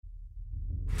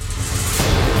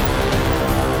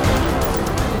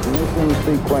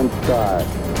sequence start.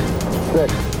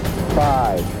 6,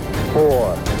 5,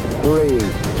 4, 3,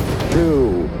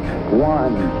 2,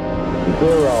 1,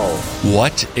 0.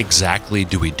 What exactly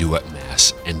do we do at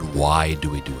Mass, and why do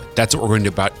we do it? That's what we're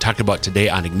going to talk about today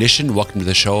on Ignition. Welcome to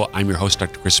the show. I'm your host,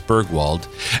 Dr. Chris Bergwald,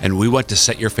 and we want to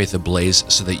set your faith ablaze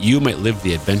so that you might live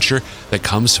the adventure that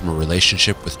comes from a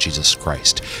relationship with Jesus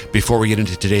Christ. Before we get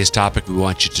into today's topic, we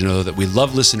want you to know that we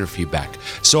love listener feedback.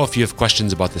 So if you have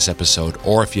questions about this episode,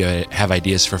 or if you have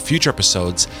ideas for future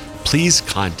episodes, please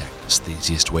contact us. The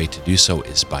easiest way to do so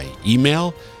is by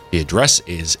email. The address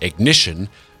is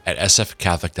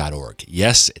ignition@sfcatholic.org.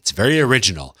 Yes, it's very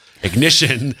original.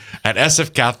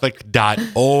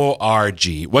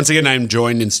 Ignition@sfcatholic.org. Once again, I'm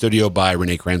joined in studio by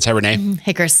Renee Kranz. Hi, Renee.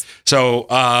 Hey, Chris. So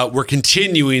we're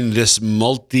continuing this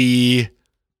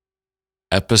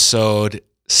multi-episode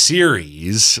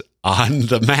series on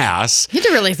the Mass. You had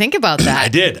to really think about that. I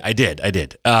did.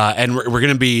 And we're going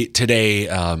to be today,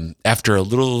 after a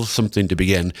little something to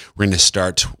begin, we're going to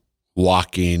start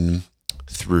walking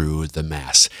through the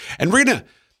Mass. And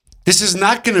this is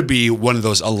not going to be one of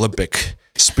those Olympic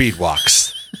speed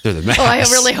walks through the Mass. Oh, I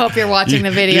really hope you're watching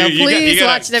the video. Please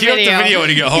watch the video. Cue up the video when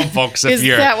you get home, folks.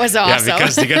 That was awesome. Yeah,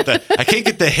 because I can't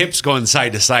get the hips going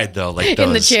side to side, though, like those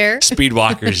in the chair. Speed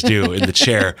walkers do in the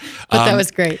chair. But that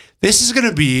was great. This is going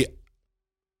to be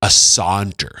a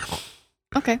saunter.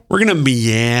 Okay. We're going to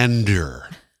meander.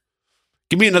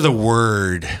 Give me another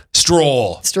word.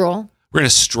 Stroll. We're going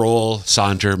to stroll,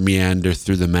 saunter, meander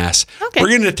through the Mass. Okay. We're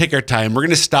going to take our time. We're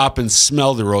going to stop and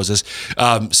smell the roses.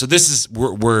 So this is,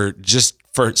 we're just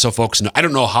so folks know, I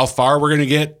don't know how far we're going to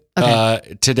get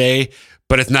today,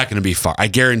 but it's not going to be far. I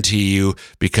guarantee you,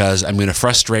 because I'm going to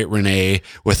frustrate Renee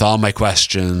with all my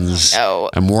questions. No.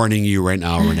 I'm warning you right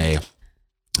now, Renee.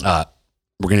 We're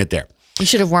going to get there. You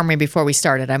should have warned me before we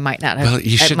started. I might not have. Well,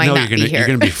 you should know you're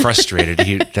going to be frustrated.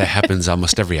 That happens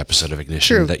almost every episode of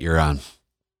Ignition that you're on.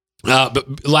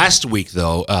 But last week,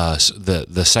 though,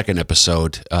 the second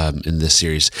episode in this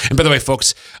series, and by the way,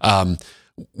 folks,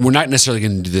 we're not necessarily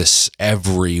going to do this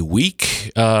every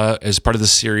week as part of the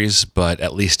series, but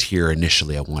at least here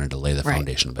initially, I wanted to lay the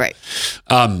foundation of it.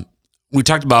 Right. We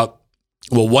talked about,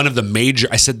 one of the major,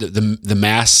 I said that the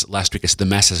Mass last week, I said the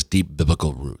Mass has deep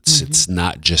biblical roots. Mm-hmm. It's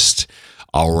not just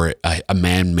a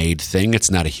man-made thing.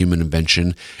 It's not a human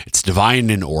invention. It's divine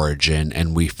in origin,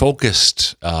 and we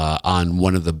focused on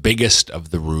one of the biggest of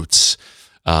the roots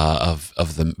of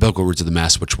the biblical roots of the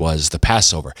Mass, which was the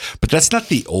Passover. But that's not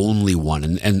the only one,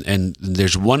 and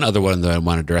there's one other one that I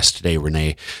want to address today,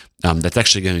 Renee. That's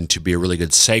actually going to be a really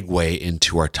good segue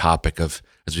into our topic of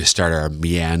as we start our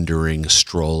meandering,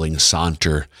 strolling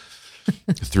saunter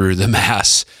through the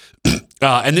Mass.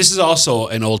 And this is also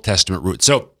an Old Testament root.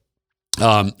 So.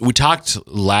 We talked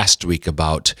last week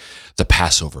about the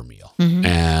Passover meal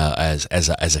as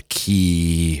a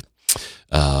key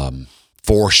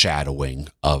foreshadowing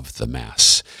of the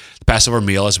Mass. The Passover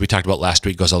meal, as we talked about last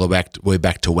week, goes all the way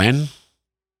back to when?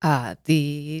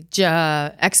 The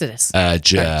Exodus.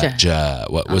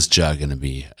 What was going to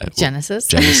be? Genesis.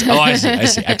 Oh, I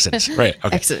see. Exodus. Right.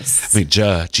 Okay. Exodus. I mean,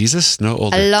 Jesus? No,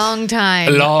 older. A long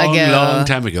time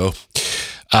ago.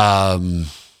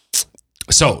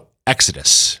 So,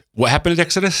 Exodus. What happened at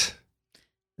Exodus?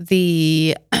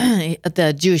 The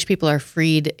Jewish people are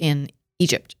freed in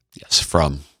Egypt. Yes,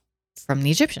 from the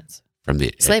Egyptians. From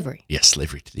the slavery. Yes,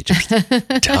 slavery to the Egyptians.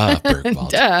 Duh, Bergwald.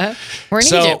 Duh. We're in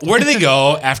Egypt. So where do they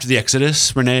go after the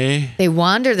Exodus, Renee? They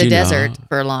wander the desert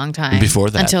for a long time. Before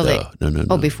that,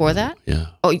 No. Before that? Yeah.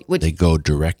 Oh, they go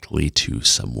directly to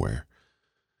somewhere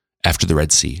after the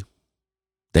Red Sea.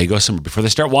 They go somewhere before they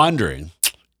start wandering.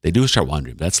 They do start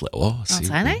wandering. That's Mount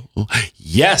Sinai?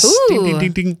 Yes. Ooh. Ding, ding,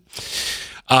 ding, ding.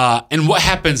 And what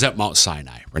happens at Mount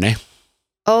Sinai, Renee?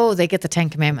 Oh, they get the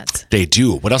 10 Commandments. They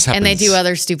do. What else happens? And they do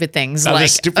other stupid things like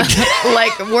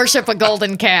worship a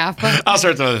golden calf. All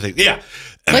sorts of other things. Yeah.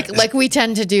 Like we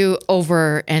tend to do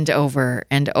over and over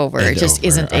and over. It just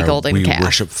isn't a golden calf. We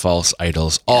worship false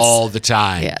idols all the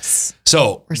time. Yes.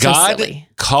 So God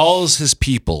calls his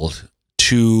people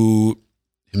to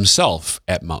himself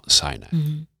at Mount Sinai.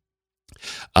 Mm-hmm.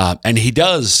 And he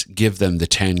does give them the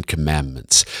 10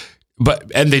 Commandments.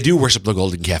 And they do worship the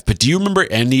golden calf. But do you remember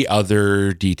any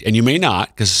other detail? And you may not,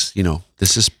 because,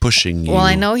 this is pushing you. Well,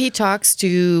 I know he talks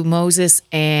to Moses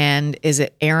and is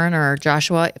it Aaron or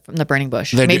Joshua from the burning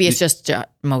bush? Maybe it's just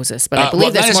Moses, but I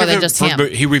believe that's more than just him.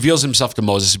 He reveals himself to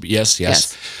Moses.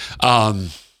 Yes.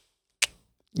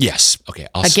 Yes. Okay.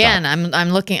 I'll Again, stop.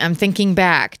 I'm thinking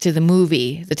back to the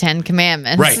movie, The 10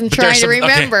 Commandments, right. and trying to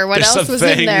remember what else was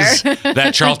in there.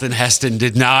 That Charlton Heston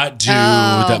did not do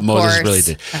that Moses really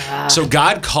did. So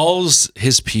God calls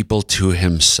his people to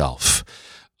himself.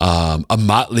 A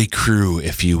motley crew,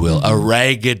 if you will, a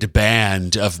ragged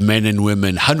band of men and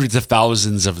women, hundreds of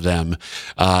thousands of them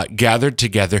gathered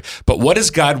together. But what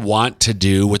does God want to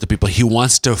do with the people? He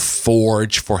wants to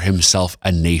forge for himself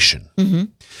a nation,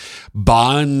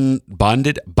 bound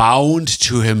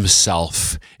to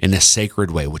himself in a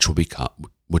sacred way, which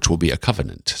will be a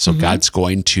covenant. So God's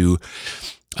going to,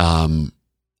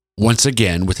 once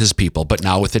again with his people, but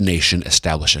now with the nation,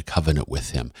 establish a covenant with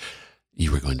him.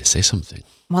 You were going to say something.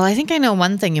 Well, I think I know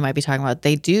one thing you might be talking about.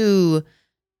 They do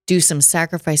some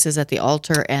sacrifices at the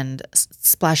altar and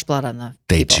splash blood on the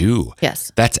They people. do.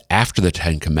 Yes. That's after the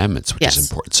 10 Commandments, which is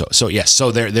important. So yes.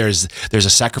 So there's a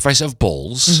sacrifice of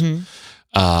bulls.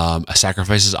 A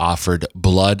sacrifice is offered.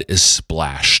 Blood is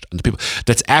splashed on the people.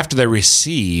 That's after they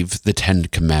receive the 10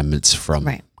 Commandments from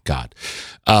God.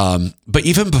 But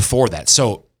even before that,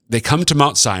 so they come to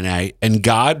Mount Sinai, and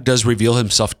God does reveal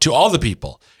himself to all the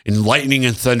people in lightning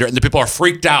and thunder, and the people are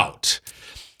freaked out.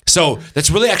 So that's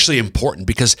really actually important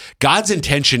because God's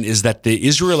intention is that the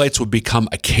Israelites would become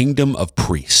a kingdom of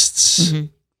priests.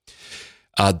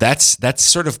 That's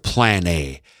sort of plan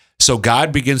A. So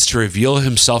God begins to reveal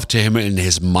himself to him in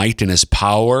his might and his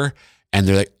power, and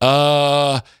they're like,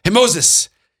 hey, Moses,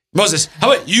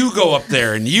 how about you go up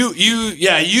there and you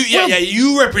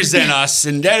represent us,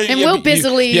 and we'll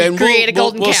busily create a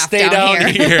golden calf stay down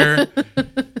here. here.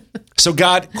 So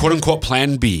God, quote unquote,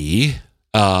 plan B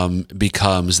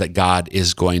becomes that God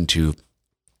is going to,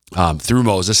 through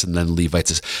Moses and then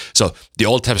Levites. So the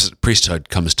Old Testament priesthood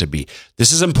comes to be.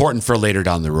 This is important for later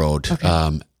down the road.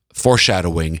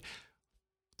 Foreshadowing,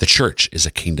 the church is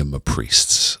a kingdom of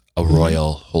priests, a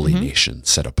royal holy nation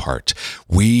set apart.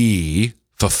 We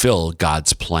fulfill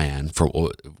God's plan for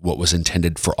what was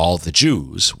intended for all the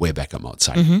Jews way back at Mount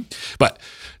Sinai. But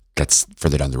that's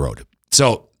further down the road.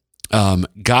 So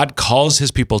God calls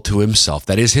his people to himself.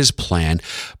 That is his plan.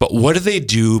 But what do they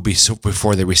do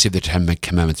before they receive the 10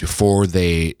 Commandments, before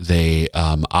they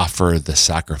offer the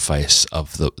sacrifice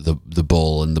of the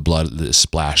bull and the blood, the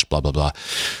splash, blah, blah, blah?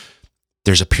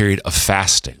 There's a period of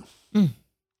fasting.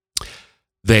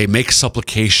 They make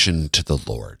supplication to the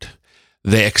Lord.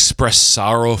 They express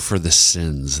sorrow for the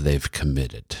sins they've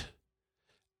committed.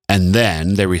 And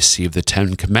then they receive the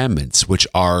 10 Commandments, which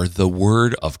are the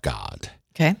word of God.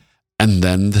 Okay. And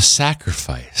then the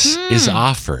sacrifice is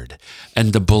offered,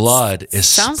 and the blood is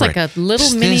Sounds spread. like a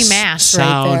little mini mass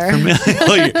right there.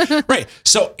 Familiar? Right.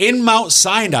 So in Mount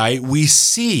Sinai, we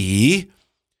see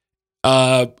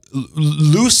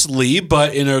loosely,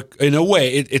 but in a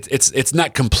way, it's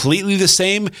not completely the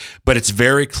same, but it's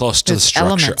very close to the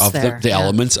structure of the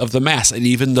elements of the mass and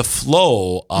even the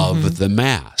flow of the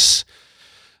mass.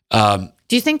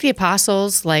 Do you think the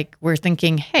apostles were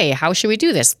thinking, "Hey, how should we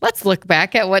do this? Let's look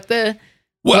back at what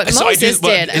Moses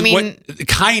did." I mean,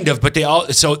 kind of, but they all.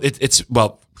 So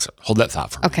hold that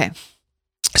thought for me. Okay.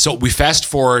 So we fast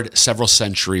forward several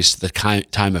centuries to the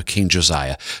time of King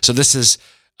Josiah. So this is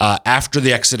after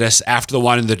the Exodus, after the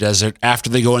wandering in the desert, after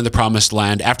they go into the Promised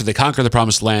Land, after they conquer the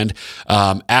Promised Land,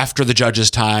 after the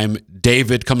Judges' time.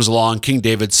 David comes along, King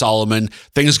David, Solomon.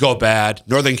 Things go bad.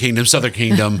 Northern Kingdom, Southern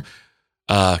Kingdom.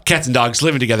 Cats and dogs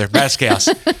living together, mass chaos.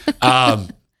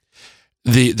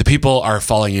 The people are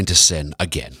falling into sin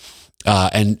again.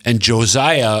 And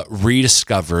Josiah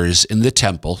rediscovers in the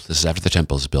temple, this is after the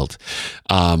temple is built,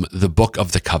 the book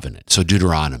of the covenant, so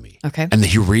Deuteronomy. Okay. And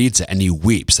he reads it and he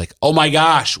weeps like, oh my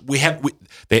gosh, they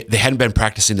hadn't been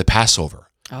practicing the Passover.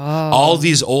 Oh. All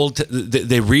these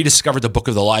they rediscovered the book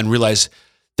of the law and realized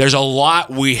there's a lot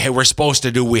we're supposed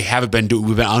to do, we haven't been doing,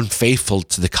 we've been unfaithful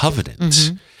to the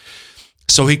covenant.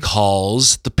 So he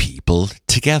calls the people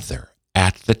together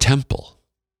at the temple.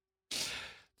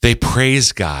 They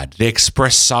praise God. They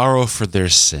express sorrow for their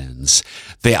sins.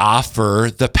 They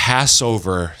offer the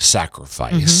Passover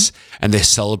sacrifice, and they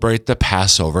celebrate the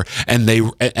Passover. And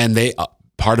they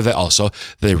part of it also,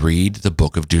 they read the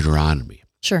book of Deuteronomy.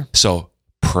 Sure. So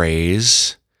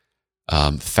praise,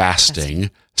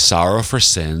 fasting, sorrow for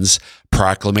sins,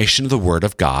 proclamation of the word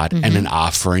of God, and an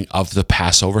offering of the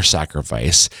Passover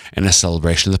sacrifice and a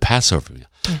celebration of the Passover meal.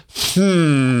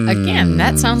 Again,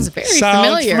 that sounds very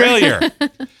familiar.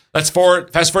 Fast forward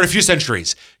a few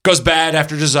centuries. Goes bad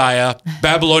after Josiah,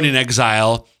 Babylonian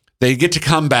exile. They get to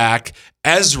come back.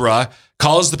 Ezra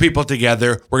calls the people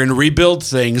together. We're going to rebuild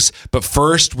things, but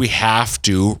first we have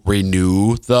to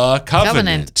renew the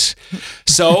covenant.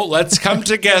 So let's come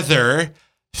together,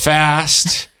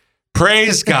 fast,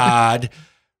 Praise God.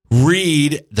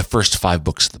 Read the first 5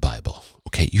 books of the Bible.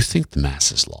 Okay, you think the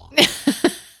Mass is long.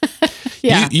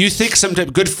 Yeah. You think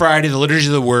sometimes Good Friday, the Liturgy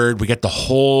of the Word, we get the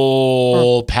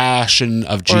whole Passion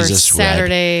of Jesus or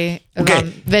Saturday,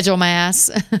 Vigil Mass.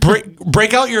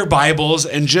 break out your Bibles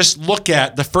and just look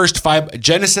at the first 5,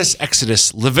 Genesis,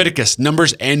 Exodus, Leviticus,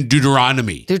 Numbers, and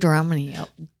Deuteronomy. Deuteronomy. I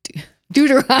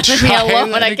love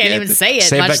it. I can't even say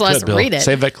it, much less read it.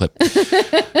 Save that clip.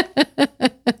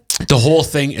 The whole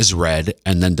thing is read,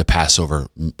 and then the Passover.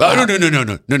 Oh,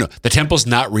 no. The temple's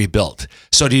not rebuilt.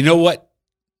 So do you know what?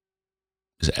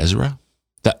 Is it Ezra?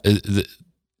 Do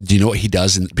you know what he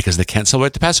does? Because they can't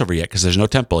celebrate the Passover yet because there's no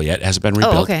temple yet. It hasn't been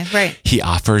rebuilt. Oh, okay, right. He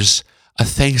offers a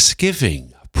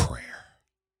Thanksgiving prayer.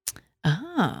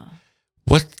 Ah.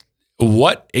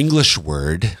 What English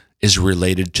word is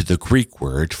related to the Greek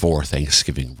word for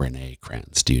Thanksgiving, Renee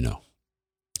Kranz? Do you know?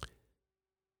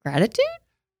 Gratitude?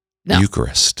 No.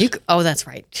 Eucharist. Oh, that's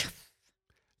right.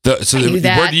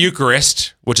 The word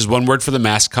Eucharist, which is one word for the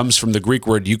Mass, comes from the Greek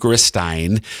word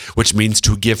Eucharistine, which means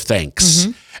to give thanks.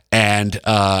 Mm-hmm. And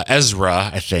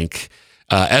Ezra, I think,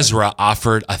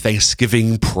 offered a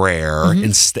Thanksgiving prayer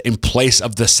in place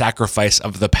of the sacrifice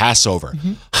of the Passover.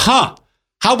 Mm-hmm. Huh.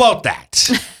 How about that?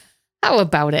 How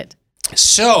about it?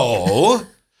 So,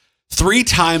 3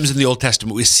 times in the Old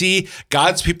Testament, we see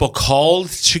God's people called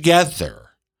together.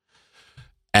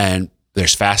 And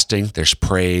there's fasting, there's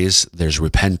praise, there's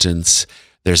repentance,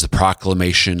 there's the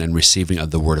proclamation and receiving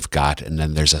of the word of God, and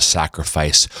then there's a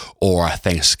sacrifice or a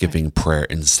Thanksgiving prayer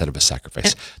instead of a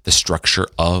sacrifice. The structure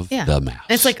of the Mass.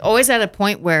 It's like always at a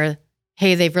point where,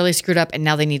 hey, they've really screwed up and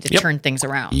now they need to turn things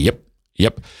around.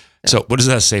 Yep. So what does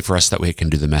that say for us that we can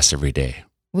do the Mass every day?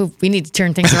 We need to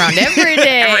turn things around every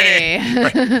day.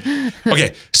 Right.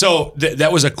 Okay, so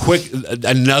that was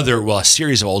a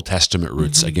series of Old Testament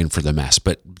roots again for the Mass.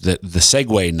 But the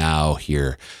segue now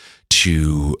here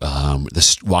to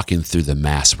this walking through the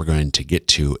Mass we're going to get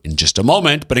to in just a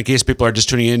moment. But in case people are just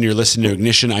tuning in, you're listening to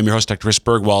Ignition. I'm your host, Dr. Chris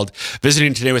Bergwald,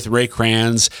 visiting today with Ray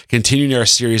Kranz, continuing our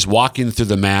series, Walking Through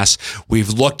the Mass. We've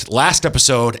looked last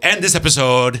episode and this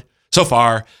episode so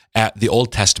far at the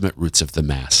Old Testament roots of the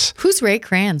Mass. Who's Ray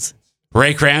Kranz?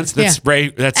 Ray Kranz? That's Ray.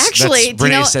 That's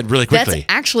Renee said really quickly. That's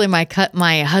actually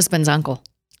my husband's uncle.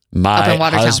 My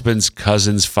husband's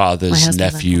cousin's father's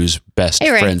nephew's best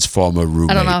friend's former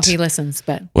roommate. I don't know if he listens,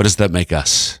 but what does that make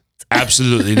us?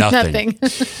 Absolutely nothing.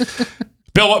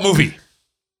 Bill, what movie?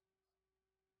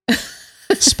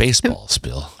 Spaceballs,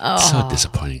 Bill. Oh. So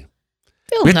disappointing.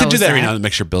 Bill we have to do that every now and then to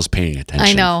make sure Bill's paying attention.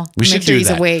 I know. We should do he's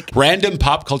that. Awake. Random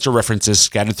pop culture references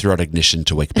scattered throughout Ignition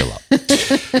to wake Bill up.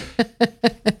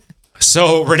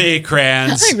 So Renee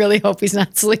Kranz. I really hope he's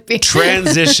not sleeping.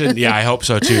 Transition. Yeah, I hope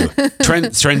so too.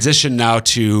 Transition now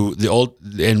to the old,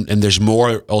 and there's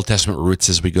more Old Testament roots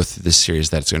as we go through this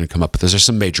series that's going to come up. But those are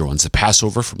some major ones. The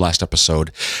Passover from last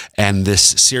episode, and this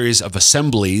series of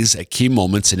assemblies at key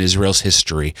moments in Israel's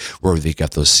history where they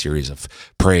got those series of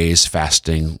praise,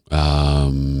 fasting,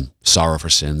 sorrow for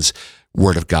sins,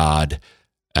 word of God,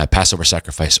 Passover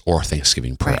sacrifice, or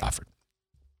Thanksgiving prayer offered.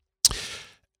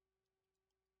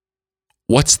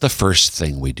 What's the first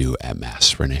thing we do at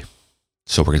Mass, Renee?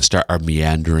 So we're going to start our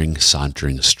meandering,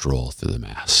 sauntering stroll through the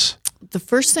Mass. The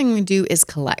first thing we do is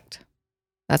collect.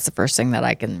 That's the first thing that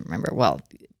I can remember. Well,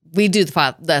 we do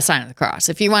the sign of the cross.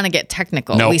 If you want to get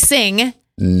technical, we sing.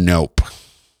 Nope.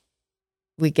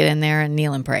 We get in there and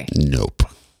kneel and pray. Nope.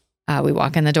 We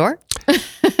walk in the door.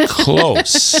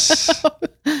 Close.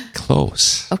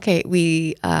 Close. Okay,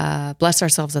 we bless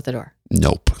ourselves at the door.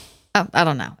 Nope. Oh, I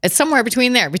don't know. It's somewhere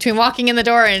between there, between walking in the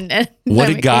door and what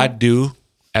did God do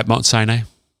at Mount Sinai?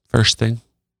 First thing.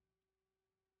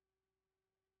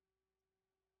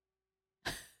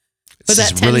 Was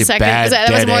that 10 seconds?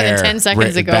 That was more than 10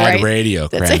 seconds ago, right? Bad radio,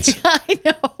 Kranz. I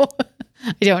know.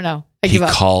 I don't know. He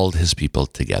called his people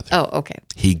together. Oh, okay.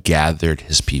 He gathered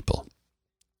his people.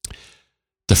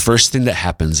 The first thing that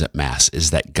happens at Mass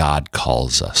is that God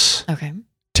calls us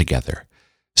together.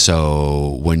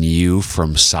 So when you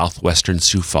from southwestern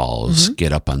Sioux Falls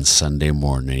get up on Sunday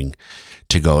morning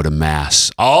to go to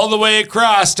Mass all the way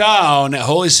across town at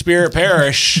Holy Spirit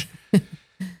Parish,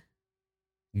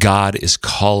 God is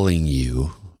calling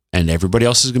you, and everybody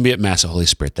else is going to be at Mass at Holy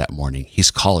Spirit that morning.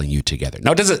 He's calling you together.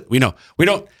 Now,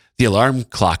 the alarm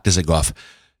clock doesn't go off.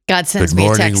 God sends me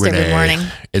a text every morning.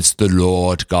 It's the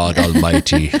Lord God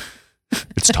Almighty.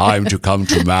 It's time to come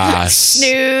to Mass.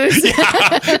 Snooze.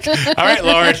 Yeah. All right,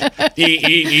 Lord.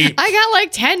 I got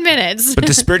like 10 minutes. But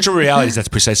the spiritual reality is that's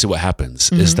precisely what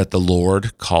happens, is that the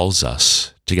Lord calls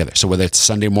us together. So whether it's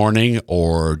Sunday morning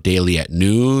or daily at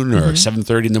noon or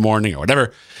 7:30 in the morning or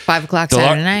whatever. 5 o'clock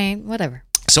Saturday night, whatever.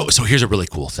 So here's a really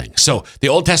cool thing. So the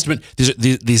Old Testament,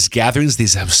 these gatherings,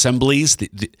 these assemblies,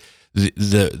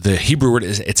 the Hebrew word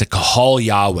it's a kahal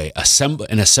Yahweh,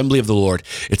 an assembly of the Lord.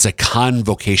 It's a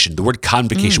convocation. The word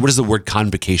convocation. What does the word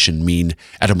convocation mean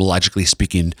etymologically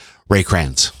speaking? Ray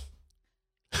Kranz.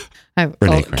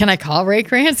 Can I call Ray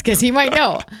Kranz? Because he might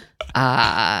know.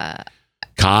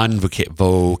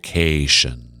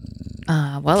 Convocation.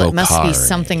 Well, it must be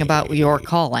something about your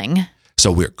calling.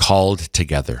 So we're called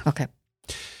together. Okay.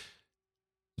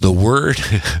 The word,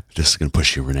 this is going to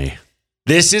push you, Renee.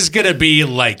 This is going to be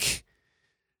like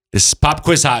this pop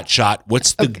quiz hot shot.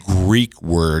 What's the Greek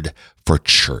word for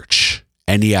church?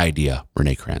 Any idea,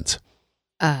 Renee Kranz?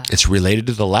 It's related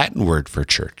to the Latin word for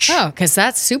church. Oh, because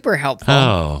that's super helpful.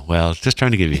 Oh, well, just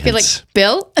trying to give you hints. Like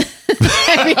Bill?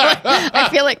 I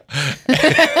feel like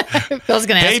Bill's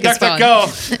going to ask his phone. Go.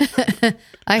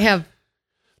 I have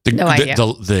no idea.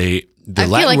 The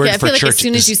Latin word for church as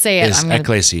soon as you say it, is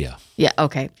ecclesia. Yeah,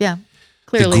 okay. Yeah,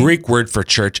 clearly. The Greek word for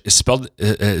church is spelled,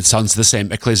 it sounds the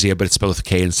same, ecclesia, but it's spelled with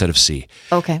K instead of C.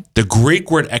 Okay. The Greek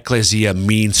word ecclesia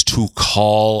means to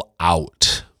call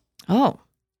out. Oh.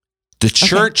 The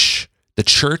church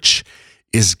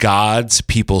is God's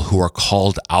people who are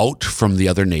called out from the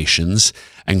other nations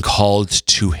and called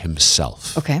to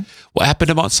himself. Okay. What happened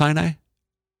at Mount Sinai?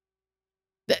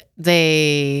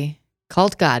 They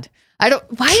called God.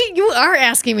 Why you are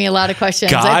asking me a lot of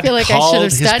questions? I feel like I should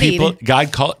have studied.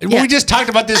 We just talked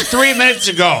about this 3 minutes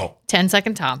ago.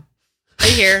 10-second Tom.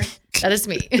 Right here. That is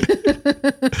me.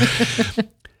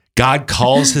 God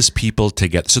calls his people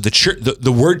together. So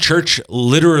the word church,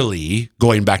 literally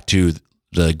going back to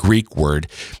the Greek word,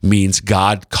 means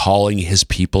God calling his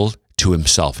people to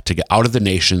himself, to get out of the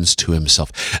nations to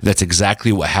himself. And that's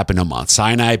exactly what happened on Mount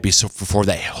Sinai before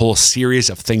that whole series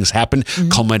of things happened,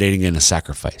 culminating in a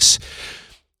sacrifice.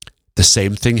 The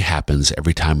same thing happens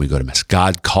every time we go to Mass.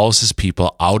 God calls his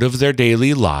people out of their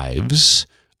daily lives,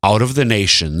 out of the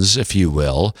nations, if you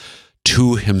will,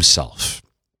 to himself.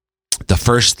 The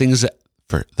first thing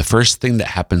that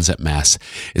happens at Mass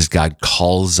is God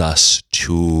calls us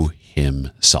to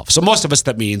himself. So most of us,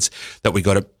 that means that we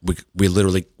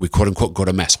literally quote unquote go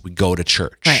to Mass. We go to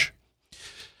church. Right.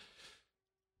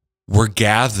 We're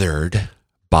gathered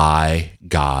by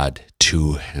God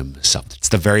to himself. It's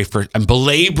the very first. I'm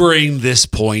belaboring this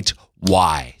point.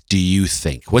 Why do you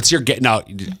think? What's your getting out?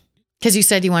 Because you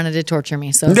said you wanted to torture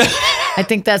me, so I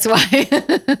think that's why.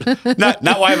 not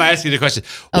why am I asking the question?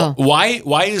 Oh. Why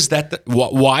is that?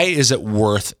 Why is it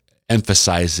worth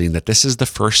emphasizing that this is the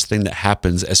first thing that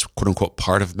happens as quote unquote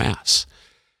part of Mass?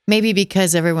 Maybe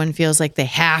because everyone feels like they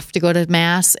have to go to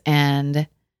Mass, and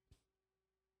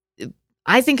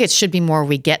I think it should be more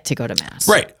we get to go to Mass.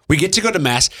 Right. We get to go to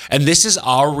Mass, and this is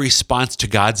our response to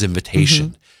God's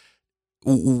invitation.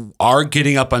 Our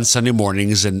getting up on Sunday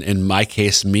mornings, and in my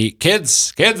case,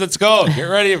 kids, let's go, get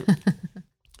ready.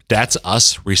 That's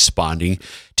us responding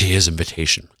to his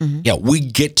invitation. Yeah, we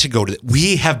get to go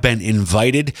we have been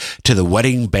invited to the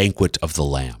wedding banquet of the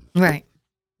Lamb. Right.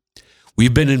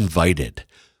 We've been invited.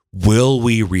 Will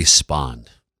we respond?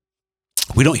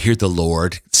 We don't hear the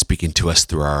Lord speaking to us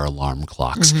through our alarm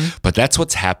clocks, but that's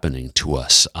what's happening to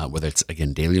us, whether it's,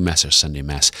 again, daily Mass or Sunday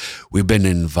Mass. We've been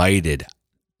invited.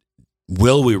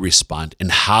 Will we respond?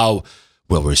 And how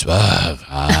will we respond?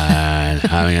 I'm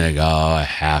going to go. I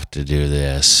have to do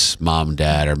this. Mom and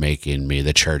Dad are making me.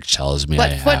 The church tells me I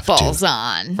have to. But football's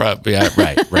on. Yeah,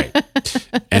 right.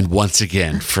 And once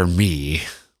again, for me.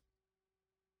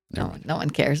 No one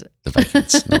cares. The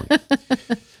Vikings.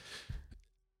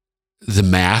 The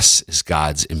Mass is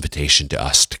God's invitation to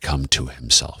us to come to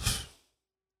himself.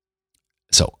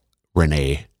 So,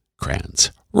 Renee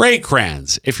Kranz. Ray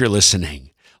Kranz, if you're listening.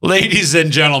 Ladies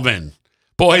and gentlemen,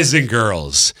 boys and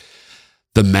girls,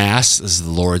 the Mass is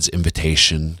the Lord's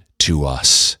invitation to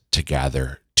us to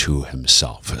gather to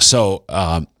himself. So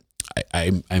I'm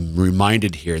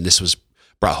reminded here, and this was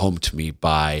brought home to me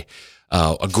by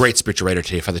a great spiritual writer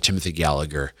today, Father Timothy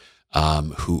Gallagher,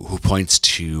 who points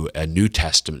to a New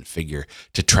Testament figure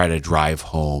to try to drive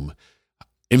home,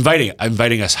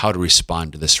 inviting us how to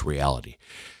respond to this reality.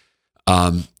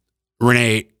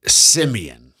 Renee,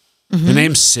 Simeon. The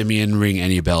name Simeon ring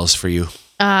any bells for you?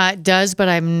 It does, but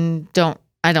I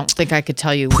don't think I could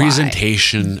tell you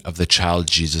Presentation of the child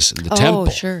Jesus in the temple. Oh,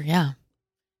 sure, yeah.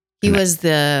 He was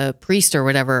the priest or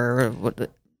whatever.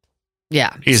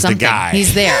 Yeah, he's the guy.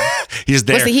 He's there. He's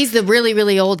there. He's the really,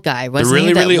 really old guy. Wasn't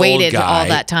he? That waited all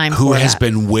that time who has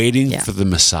been waiting for the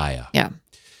Messiah. Yeah.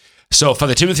 So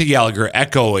Father Timothy Gallagher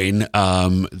echoing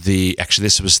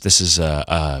this is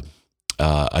a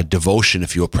devotion,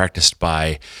 if you will, practiced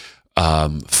by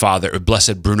Father,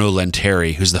 Blessed Bruno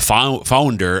Lenteri, who's the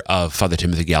founder of Father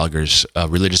Timothy Gallagher's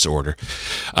religious order.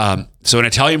 So an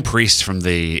Italian priest from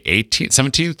the 18th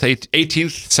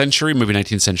century, maybe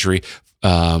 19th century,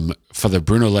 Father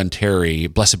Bruno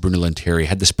Lenteri, Blessed Bruno Lenteri,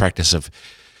 had this practice of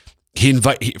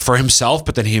for himself,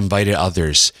 but then he invited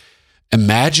others.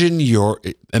 Imagine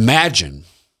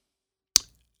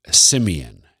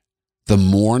Simeon, the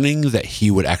morning that he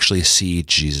would actually see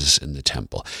Jesus in the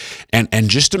temple. And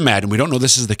just imagine, we don't know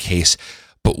this is the case,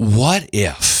 but what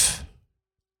if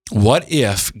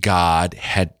God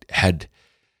had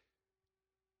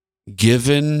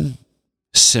given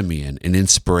Simeon an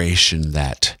inspiration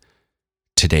that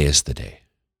today is the day.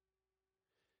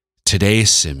 Today,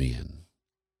 Simeon,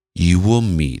 you will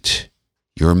meet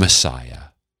your Messiah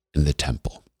in the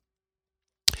temple.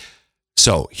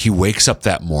 So he wakes up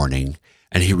that morning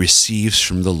and he receives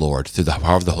from the Lord through the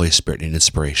power of the Holy Spirit an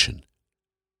inspiration.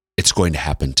 It's going to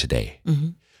happen today. Mm-hmm.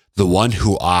 The one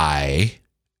who I,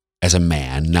 as a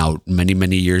man, now many,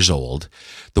 many years old,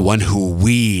 the one who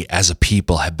we as a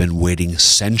people have been waiting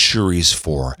centuries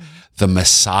for, the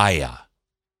Messiah,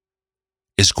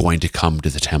 is going to come to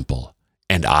the temple,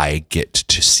 and I get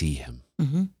to see him.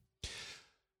 Mm-hmm.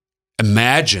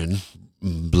 Imagine,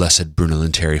 Blessed Bruno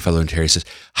Lenteri, Father Lenteri says,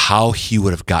 how he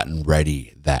would have gotten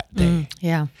ready that day.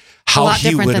 Yeah. How a lot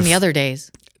different than the other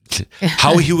days.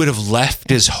 How he would have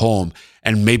left his home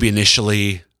and maybe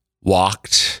initially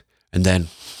walked and then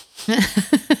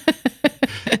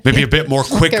maybe a bit more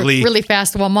quickly. Really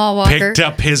fast mall walker. Picked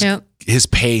up his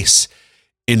pace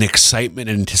in excitement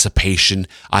and anticipation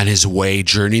on his way,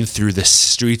 journeying through the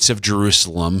streets of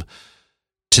Jerusalem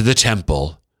to the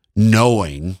temple,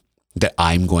 knowing that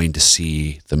I'm going to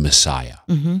see the Messiah.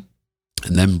 Mm-hmm.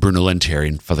 And then Bruno Lenteri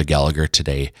and Father Gallagher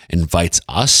today invites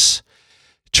us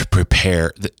to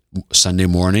prepare the Sunday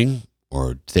morning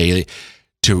or daily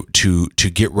to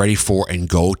get ready for and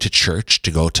go to church,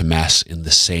 to go to Mass in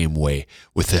the same way,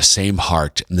 with the same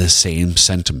heart and the same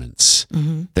sentiments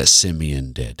that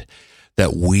Simeon did.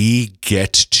 That we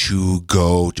get to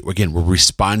go, again, we're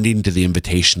responding to the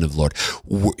invitation of the Lord.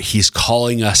 He's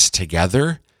calling us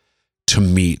together to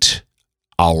meet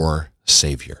our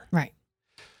Savior. Right.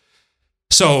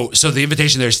 So the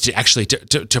invitation there is to actually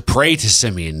to pray to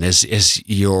Simeon is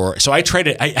your. So I try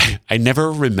to. I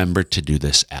never remembered to do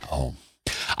this at home.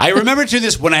 I remember to do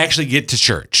this when I actually get to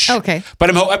church. Okay.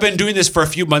 But I've been doing this for a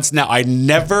few months now. I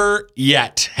never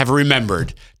yet have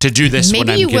remembered to do this.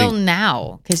 Maybe you will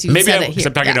now because you said it here.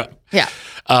 I'm talking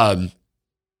about.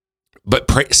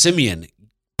 But Simeon,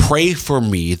 pray for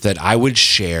me that I would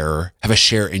have a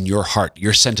share in your heart,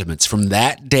 your sentiments from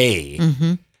that day.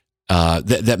 Mm-hmm.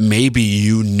 That maybe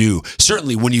you knew,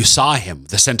 certainly when you saw him,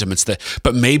 the sentiments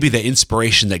but maybe the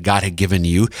inspiration that God had given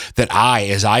you, that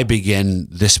as I begin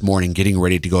this morning getting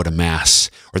ready to go to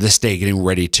Mass, or this day getting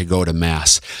ready to go to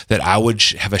Mass, that I would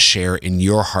have a share in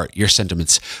your heart, your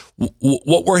sentiments.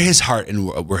 What were his heart and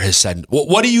what were his sentiments?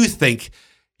 What do you think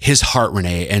his heart,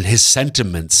 Renee, and his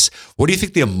sentiments? What do you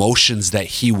think the emotions that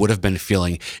he would have been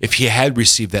feeling if he had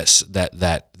received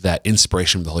that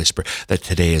inspiration from the Holy Spirit, that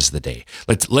today is the day?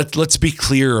 Let's be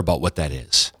clear about what that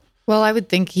is. Well, I would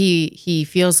think he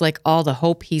feels like all the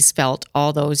hope he's felt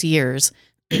all those years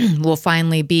will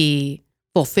finally be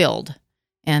fulfilled.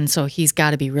 And so he's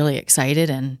got to be really excited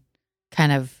and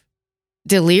kind of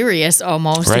delirious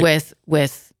almost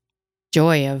with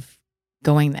joy of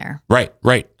going there.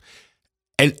 Right.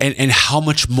 And how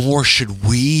much more should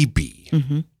we be?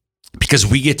 Mm-hmm. Because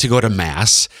we get to go to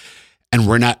Mass, and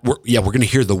we're going to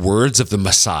hear the words of the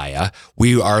Messiah.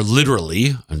 We are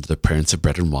literally, under the appearance of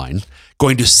bread and wine,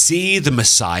 going to see the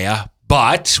Messiah,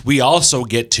 but we also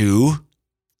get to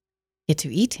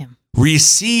eat him.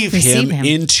 Receive him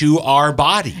into our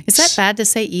bodies. Is that bad to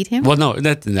say eat him? Well, no,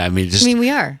 we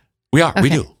are. We are. Okay. We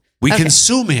do. We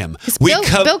consume him.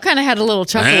 Bill kind of had a little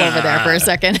chuckle over there for a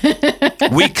second.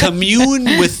 We commune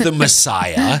with the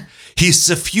Messiah. He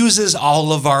suffuses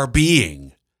all of our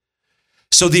being.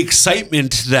 So the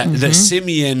excitement that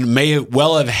Simeon may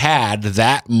well have had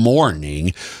that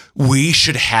morning, we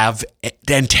should have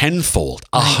and tenfold,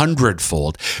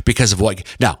 100-fold, because of what.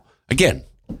 Now, again,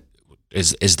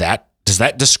 does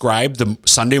that describe the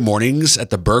Sunday mornings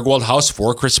at the Bergwald house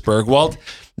for Chris Bergwald?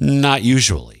 Not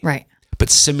usually. Right. But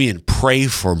Simeon, pray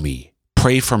for me,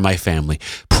 pray for my family,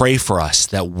 pray for us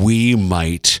that we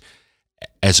might,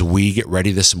 as we get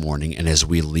ready this morning and as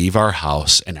we leave our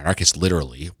house, and in our case,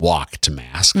 literally walk to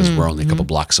Mass because we're only a couple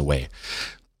blocks away,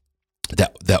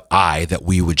 that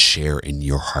we would share in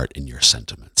your heart and your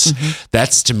sentiments.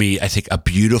 That's, to me, I think, a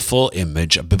beautiful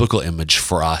image, a biblical image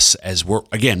for us, as we're,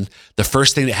 again, the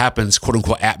first thing that happens, quote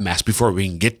unquote, at Mass, before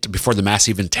the Mass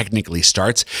even technically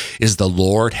starts, is the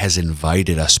Lord has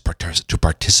invited us to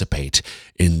participate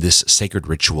in this sacred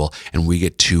ritual, and we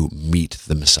get to meet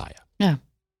the Messiah. Yeah.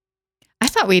 I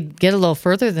thought we'd get a little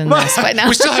further than this by now.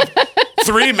 We still have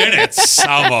 3 minutes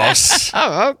almost.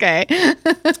 Oh, okay.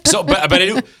 So, but I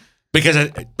do, because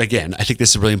again, I think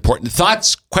this is really important.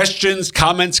 Thoughts, questions,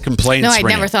 comments, complaints. No, I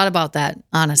never thought about that,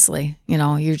 honestly.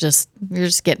 You're just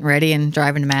getting ready and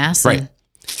driving to Mass. Right.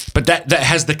 But that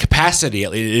has the capacity,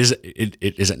 it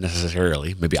isn't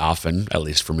necessarily, maybe often, at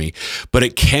least for me, but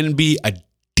it can be a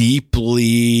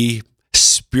deeply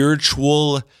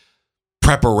spiritual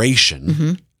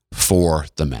preparation for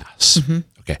the Mass.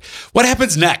 Okay. What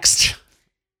happens next?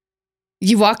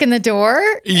 You walk in the door?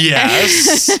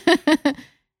 Yes.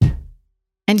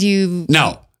 And you...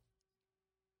 No.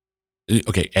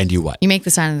 Okay, and you what? You make the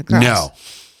sign of the cross. No.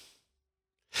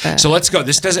 So let's go.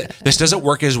 This doesn't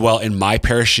work as well in my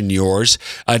parish and yours.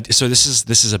 So this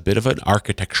is a bit of an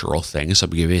architectural thing. So I'm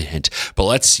gonna give you a hint. But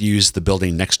let's use the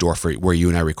building next door for where you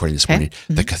and I are recording this morning,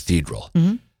 the cathedral.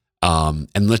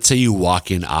 And let's say you walk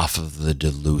in off of the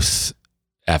Duluth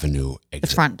Avenue exit.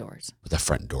 The front doors. The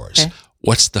front doors. Okay.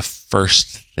 What's the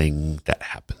first thing that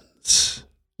happens?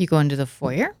 You go into the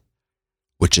foyer?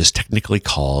 Which is technically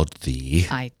called the...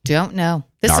 I don't know.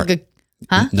 This is a good...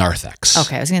 Huh? Narthex.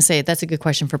 Okay, I was going to say, that's a good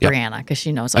question for Brianna, because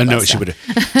she knows all I know that she would.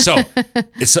 So,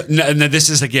 and this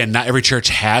is, again, not every church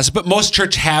has, but most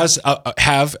church have,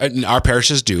 and our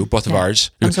parishes do, both of ours.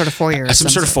 Some sort of foyer. Some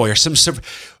sort of foyer.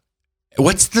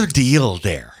 What's the deal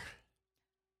there?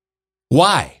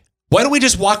 Why? Why don't we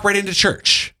just walk right into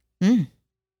church?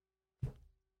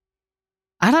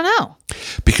 I don't know.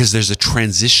 Because there's a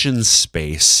transition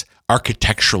space,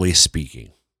 architecturally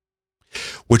speaking,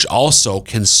 which also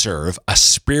can serve a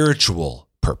spiritual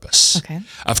purpose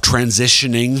of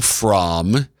transitioning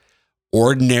from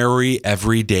ordinary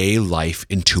everyday life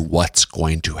into what's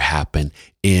going to happen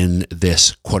in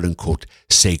this quote unquote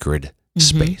sacred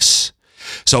space.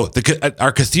 So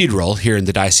our cathedral here in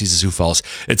the Diocese of Sioux Falls,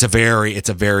 it's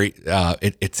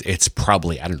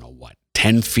probably, I don't know what,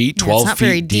 10 feet, 12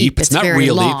 feet deep. It's not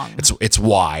really long. It's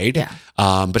wide,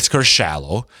 but it's kind of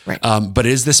shallow. Right. But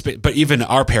even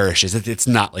our parishes, it's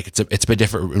not like it's been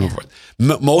different.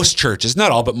 Yeah. Most churches,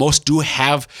 not all, but most do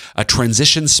have a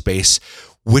transition space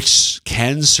which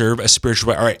can serve a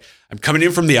spiritual. All right, I'm coming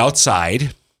in from the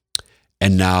outside,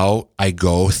 and now I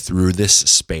go through this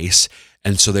space.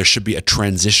 And so there should be a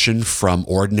transition from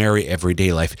ordinary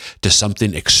everyday life to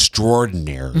something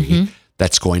extraordinary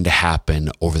that's going to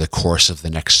happen over the course of the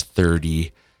next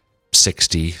 30,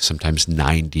 60, sometimes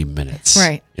 90 minutes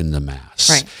in the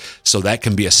Mass. Right. So that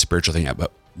can be a spiritual thing.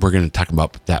 But we're going to talk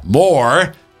about that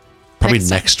more probably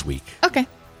next week. Okay.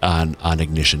 On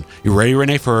Ignition. You ready,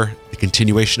 Renee, for the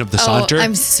continuation of the saunter?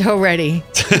 I'm so ready.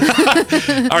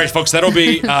 All right, folks, that'll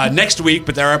be next week,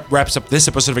 but that wraps up this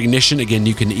episode of Ignition. Again,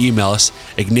 you can email us,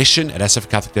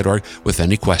 ignition@sfcatholic.org, with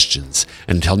any questions.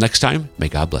 And until next time, may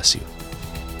God bless you.